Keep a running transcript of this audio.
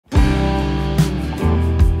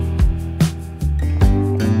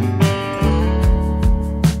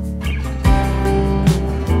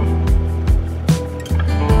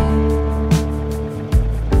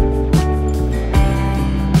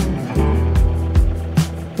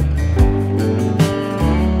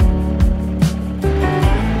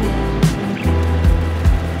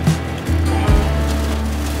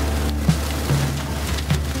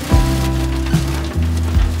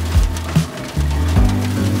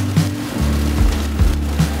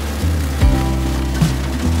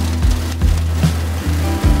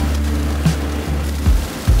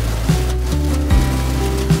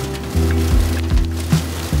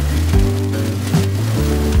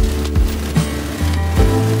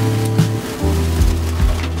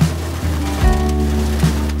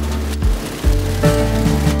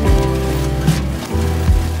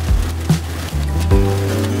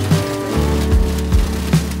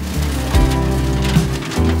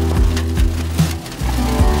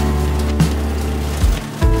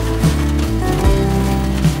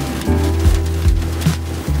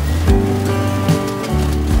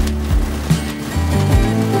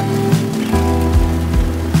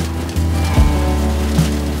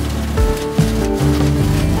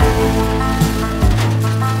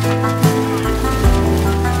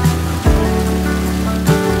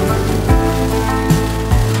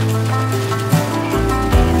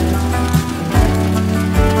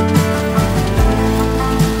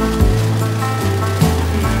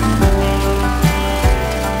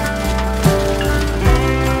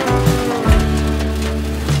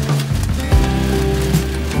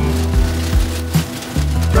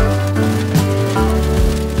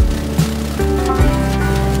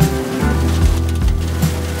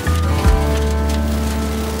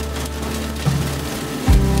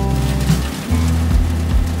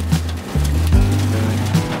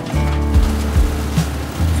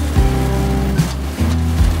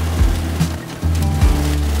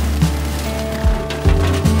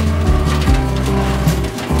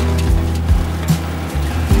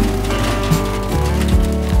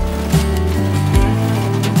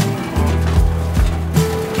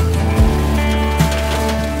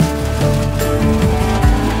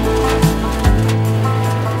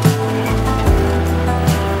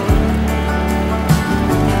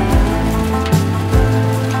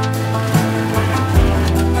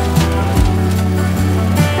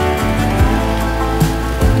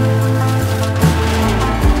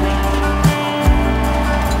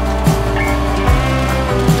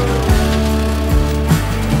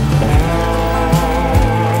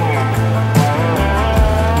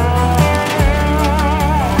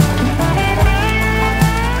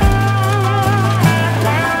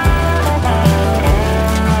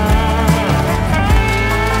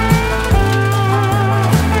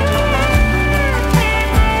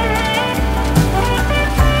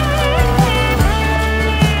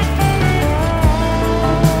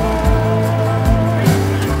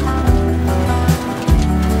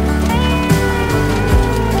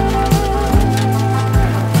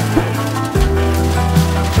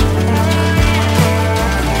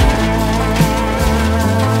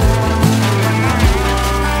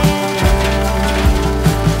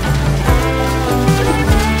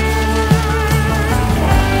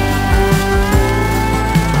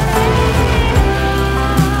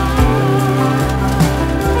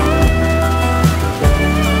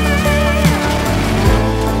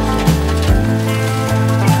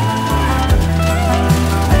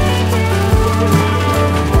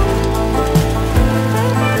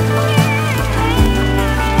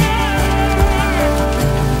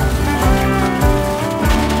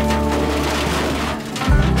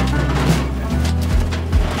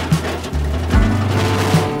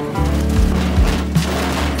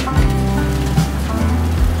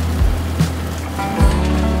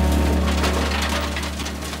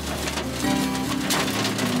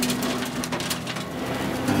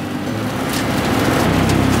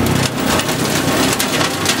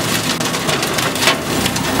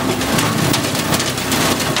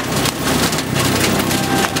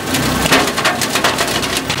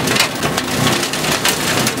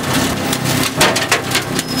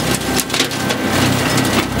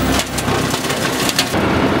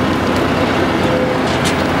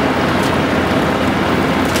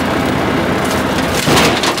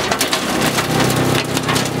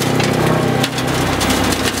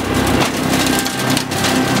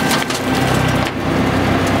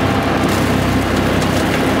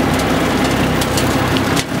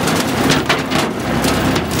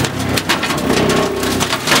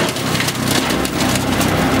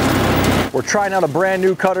trying out a brand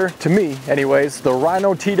new cutter, to me anyways, the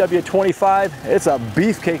Rhino TW25. It's a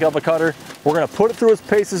beefcake of a cutter. We're gonna put it through its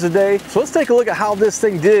paces today. So let's take a look at how this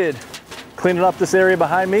thing did cleaning up this area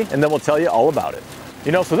behind me, and then we'll tell you all about it.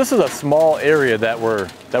 You know, so this is a small area that we're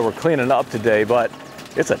cleaning up today, but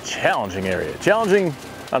it's a challenging area. Challenging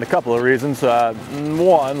on a couple of reasons.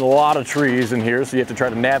 One, a lot of trees in here, so you have to try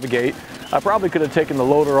to navigate. I probably could have taken the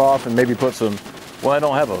loader off and maybe put some, well, I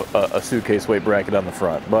don't have a suitcase weight bracket on the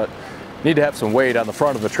front, but need to have some weight on the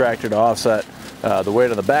front of the tractor to offset the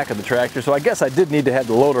weight on the back of the tractor. So I guess I did need to have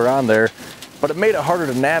the loader on there, but it made it harder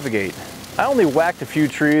to navigate. I only whacked a few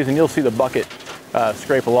trees, and you'll see the bucket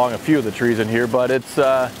scrape along a few of the trees in here, but it's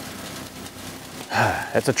a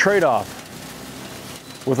trade-off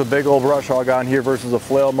with a big old brush hog on here versus a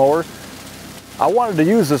flail mower. I wanted to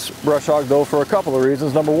use this brush hog though for a couple of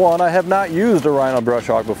reasons. Number one, I have not used a Rhino brush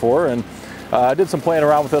hog before, and I did some playing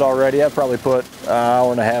around with it already. I've probably put an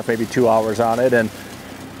hour and a half, maybe 2 hours on it, and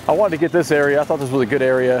I wanted to get this area. I thought this was a good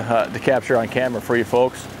area to capture on camera for you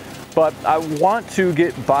folks. But I want to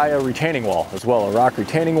get by a retaining wall as well, a rock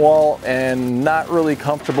retaining wall, and not really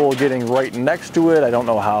comfortable getting right next to it. I don't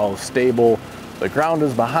know how stable the ground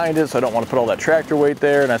is behind it, so I don't want to put all that tractor weight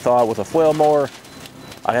there. And I thought with a flail mower,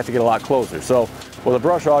 I'd have to get a lot closer. So with a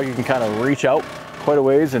brush hog, you can kind of reach out quite a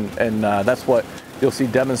ways, and that's what you'll see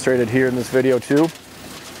demonstrated here in this video too.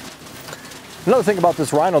 Another thing about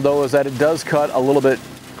this Rhino though is that it does cut a little bit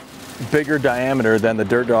bigger diameter than the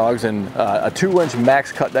dirt dogs, and a 2-inch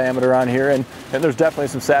max cut diameter on here, and there's definitely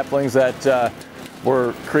some saplings that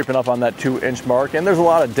were creeping up on that 2-inch mark, and there's a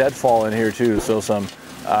lot of deadfall in here too, so some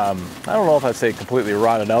I don't know if I'd say completely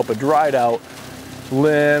rotted out, but dried out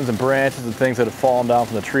limbs and branches and things that have fallen down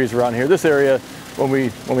from the trees around here. This area, when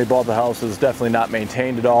we bought the house, is definitely not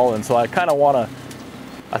maintained at all, and so I kind of want to,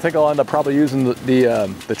 I think I'll end up probably using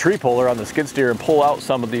the tree puller on the skid steer and pull out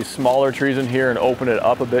some of these smaller trees in here and open it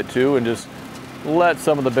up a bit too, and just let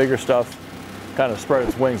some of the bigger stuff kind of spread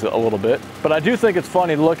its wings a little bit. But I do think it's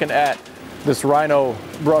funny looking at this Rhino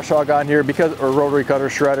brush hog on here, because, or rotary cutter,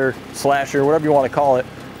 shredder, slasher, whatever you want to call it.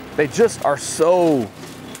 They just are so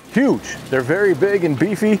huge. They're very big and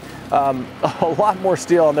beefy. A lot more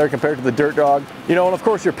steel on there compared to the dirt dog. You know, and of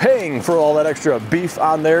course you're paying for all that extra beef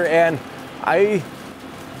on there, and I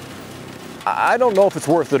don't know if it's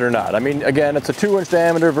worth it or not. I mean, again, it's a 2-inch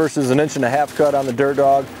diameter versus an 1.5 inch cut on the dirt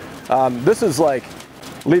dog. This is like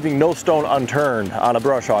leaving no stone unturned on a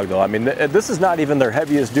brush hog though. I mean, this is not even their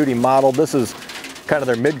heaviest duty model. This is kind of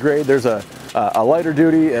their mid-grade. There's a lighter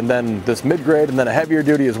duty, and then this mid-grade, and then a heavier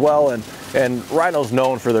duty as well. And Rhino's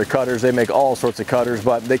known for their cutters. They make all sorts of cutters,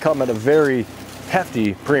 but they come at a very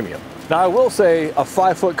hefty premium. Now I will say a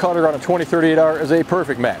 5-foot cutter on a 2038R is a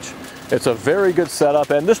perfect match. It's a very good setup,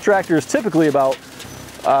 and this tractor is typically about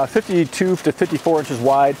 52 to 54 inches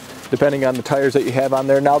wide, depending on the tires that you have on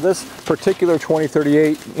there. Now this particular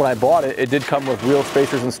 2038, when I bought it, it did come with wheel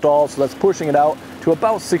spacers installed, so that's pushing it out to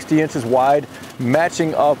about 60 inches wide,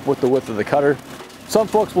 matching up with the width of the cutter. Some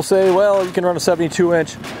folks will say, well, you can run a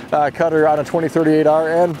 72-inch cutter on a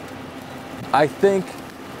 2038R, and I think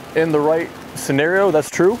in the right scenario that's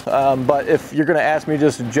true, but if you're going to ask me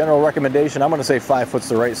just a general recommendation, I'm going to say 5 foot's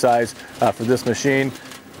the right size for this machine.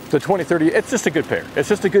 The 2030, it's just a good pair. It's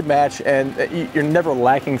just a good match, and you're never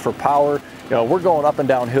lacking for power. You know, we're going up and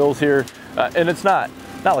down hills here, and it's not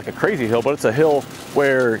like a crazy hill, but it's a hill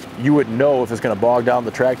where you would know if it's going to bog down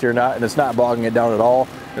the tractor or not, and it's not bogging it down at all,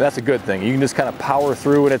 and that's a good thing. You can just kind of power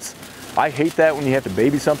through, and I hate that when you have to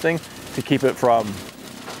baby something to keep it from,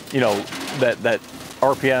 you know, that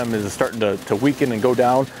RPM is starting to weaken and go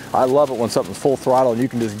down. I love it when something's full throttle and you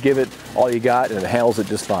can just give it all you got and it handles it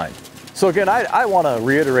just fine. So again, I want to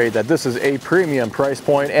reiterate that this is a premium price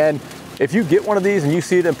point, and if you get one of these and you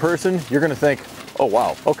see it in person, you're going to think, oh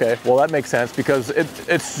wow, okay, well that makes sense, because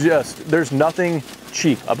it's just, there's nothing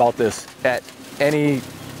cheap about this at any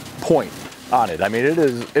point on it. I mean, it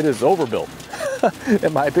is overbuilt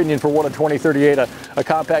in my opinion for what a 2038 a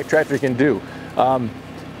compact tractor can do.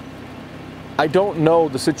 I don't know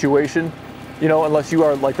the situation, you know, unless you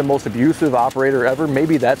are like the most abusive operator ever.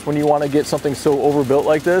 Maybe that's when you want to get something so overbuilt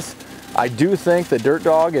like this. I do think the dirt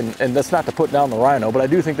dog, and that's not to put down the Rhino, but I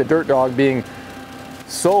do think the dirt dog being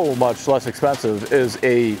so much less expensive is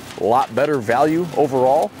a lot better value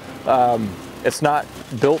overall. It's not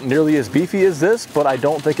built nearly as beefy as this, but I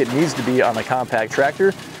don't think it needs to be on a compact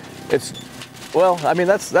tractor. Well, I mean,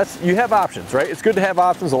 that's you have options, right? It's good to have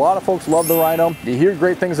options. A lot of folks love the Rhino. You hear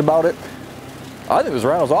great things about it. I think this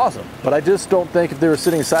Rhino's awesome, but I just don't think if they were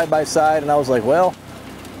sitting side by side and I was like, well,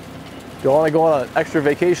 do I want to go on an extra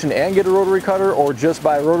vacation and get a rotary cutter, or just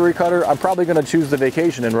buy a rotary cutter? I'm probably going to choose the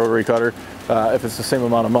vacation and rotary cutter if it's the same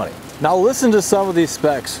amount of money. Now listen to some of these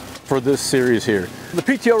specs for this series here. The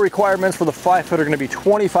PTO requirements for the 5 foot are going to be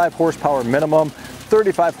 25 horsepower minimum,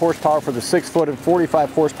 35 horsepower for the 6 foot, and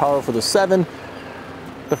 45 horsepower for the 7.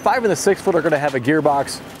 The 5 and the 6 foot are going to have a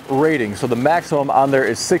gearbox rating, so the maximum on there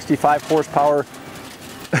is 65 horsepower.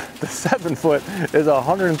 The 7 foot is a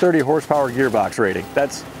 130 horsepower gearbox rating.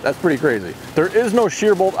 That's pretty crazy. There is no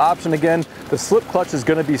shear bolt option. Again, the slip clutch is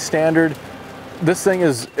going to be standard. This thing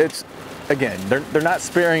is, again, they're not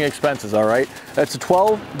sparing expenses, all right? That's a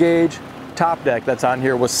 12 gauge top deck that's on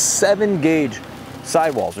here with 7 gauge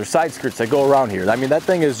sidewalls or side skirts that go around here. I mean, that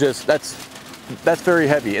thing is just, that's very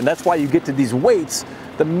heavy, and that's why you get to these weights.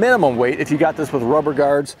 The minimum weight, if you got this with rubber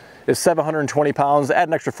guards, is 720 pounds. Add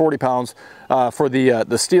an extra 40 pounds for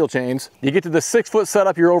the steel chains. You get to the 6 foot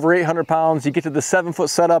setup, you're over 800 pounds. You get to the 7 foot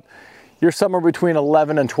setup, you're somewhere between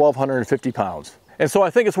 11 and 1,250 pounds. And so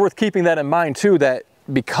I think it's worth keeping that in mind too, that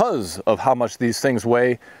because of how much these things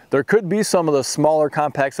weigh, there could be some of the smaller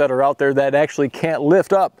compacts that are out there that actually can't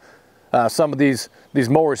lift up some of these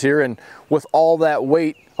mowers here. And with all that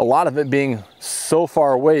weight, a lot of it being so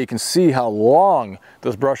far away, you can see how long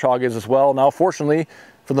this brush hog is as well. Now, fortunately,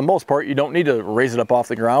 for the most part, you don't need to raise it up off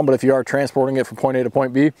the ground, but if you are transporting it from point A to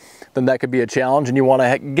point B, then that could be a challenge, and you want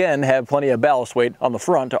to, again, have plenty of ballast weight on the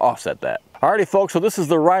front to offset that. Alrighty, folks, so this is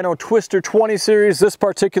the Rhino Twister 20 series. This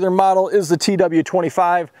particular model is the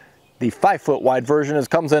TW25, the 5 foot wide version. It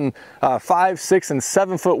comes in 5, 6, and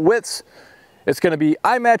 7 foot widths. It's going to be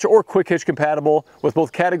iMatch or quick hitch compatible with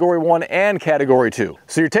both Category 1 and Category 2.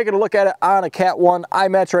 So you're taking a look at it on a Cat 1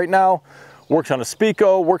 iMatch right now. Works on a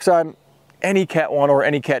Speco, works on any Cat 1 or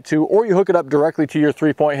any Cat 2, or you hook it up directly to your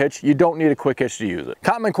 3-point hitch. You don't need a quick hitch to use it.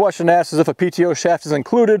 Common question asked is if a PTO shaft is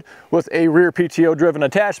included with a rear PTO driven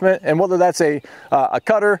attachment, and whether that's a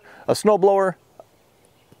cutter, a snowblower,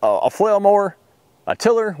 a flail mower, a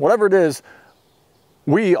tiller, whatever it is,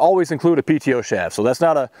 we always include a PTO shaft. So that's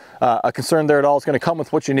not a concern there at all. It's going to come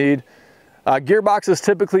with what you need. Gearboxes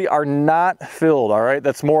typically are not filled, all right?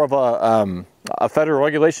 That's more of a federal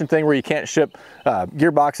regulation thing where you can't ship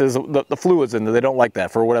gearboxes, the fluids in there. They don't like that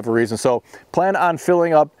for whatever reason. So plan on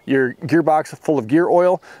filling up your gearbox full of gear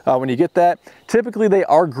oil when you get that. Typically they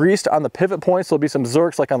are greased on the pivot points. There'll be some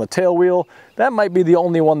Zerks like on the tail wheel. That might be the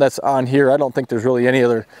only one that's on here. I don't think there's really any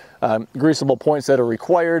other greasable points that are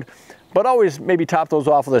required. But always maybe top those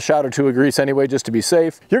off with a shot or two of grease anyway, just to be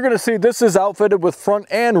safe. You're gonna see this is outfitted with front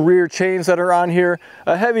and rear chains that are on here,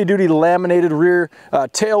 a heavy duty laminated rear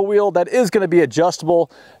tail wheel that is gonna be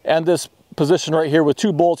adjustable, and this position right here with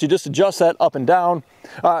 2 bolts, you just adjust that up and down.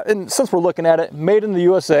 And since we're looking at it, made in the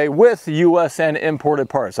USA with US and imported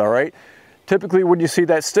parts, all right? Typically when you see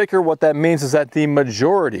that sticker, what that means is that the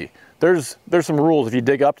majority, there's some rules if you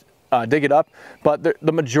dig it up, but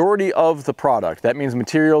the majority of the product, that means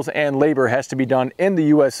materials and labor, has to be done in the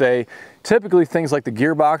USA. Typically things like the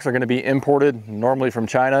gearbox are going to be imported, normally from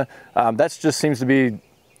China. That just seems to be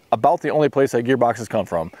about the only place that gearboxes come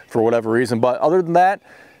from for whatever reason. But other than that,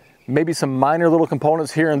 maybe some minor little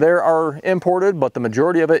components here and there are imported, but the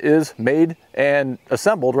majority of it is made and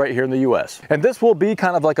assembled right here in the US. And this will be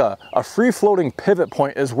kind of like a free floating pivot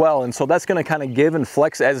point as well, and so that's going to kind of give and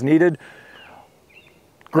flex as needed.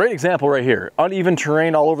 Great example right here, uneven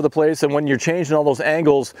terrain all over the place, and when you're changing all those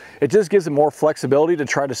angles, it just gives it more flexibility to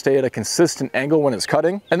try to stay at a consistent angle when it's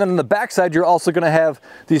cutting. And then on the backside, you're also gonna have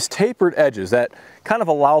these tapered edges that kind of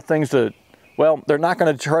allow things to, well, they're not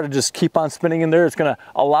gonna try to just keep on spinning in there. It's gonna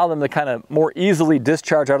allow them to kind of more easily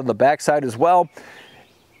discharge out of the backside as well.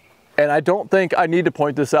 And I don't think I need to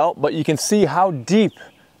point this out, but you can see how deep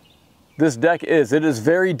this deck is. It is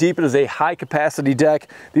very deep. It is a high capacity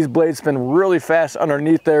deck. These blades spin really fast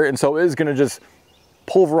underneath there, and so it is going to just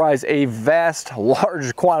pulverize a vast,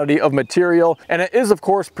 large quantity of material. And it is, of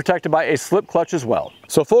course, protected by a slip clutch as well.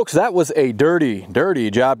 So folks, that was a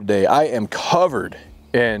dirty job today. I am covered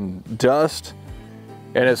in dust,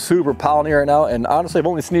 and it's super polleny right now. And honestly, I've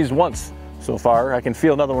only sneezed once so far. I can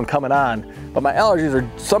feel another one coming on, but my allergies are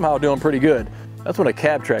somehow doing pretty good. That's when a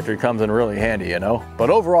cab tractor comes in really handy, you know? But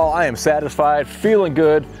overall, I am satisfied, feeling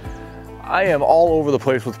good. I am all over the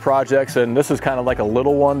place with projects, and this is kind of like a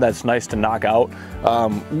little one that's nice to knock out.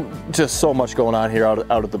 Just so much going on here out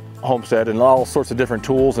at the homestead, and all sorts of different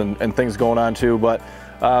tools and things going on too. But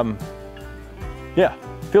yeah,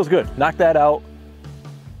 feels good. Knock that out.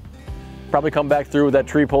 Probably come back through with that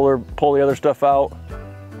tree puller, pull the other stuff out,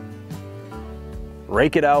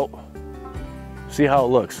 rake it out. See how it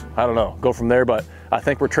looks. I don't know, go from there, but I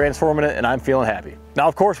think we're transforming it and I'm feeling happy. Now,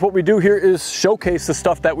 of course, what we do here is showcase the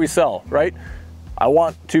stuff that we sell, right? I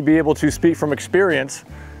want to be able to speak from experience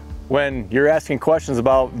when you're asking questions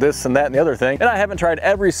about this and that and the other thing. And I haven't tried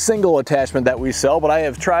every single attachment that we sell, but I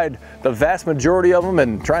have tried the vast majority of them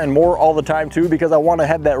and trying more all the time too, because I want to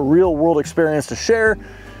have that real world experience to share,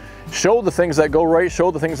 show the things that go right,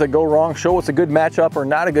 show the things that go wrong, show what's a good matchup or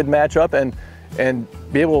not a good matchup, and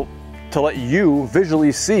be able to let you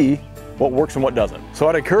visually see what works and what doesn't. So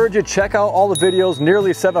I'd encourage you to check out all the videos,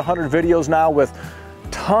 nearly 700 videos now with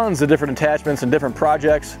tons of different attachments and different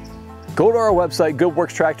projects. Go to our website,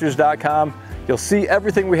 goodworkstractors.com. You'll see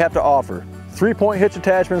everything we have to offer. 3-point hitch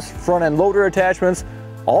attachments, front end loader attachments.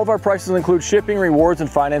 All of our prices include shipping, rewards,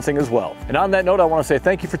 and financing as well. And on that note, I want to say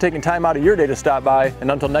thank you for taking time out of your day to stop by.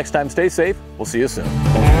 And until next time, stay safe. We'll see you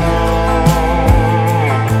soon.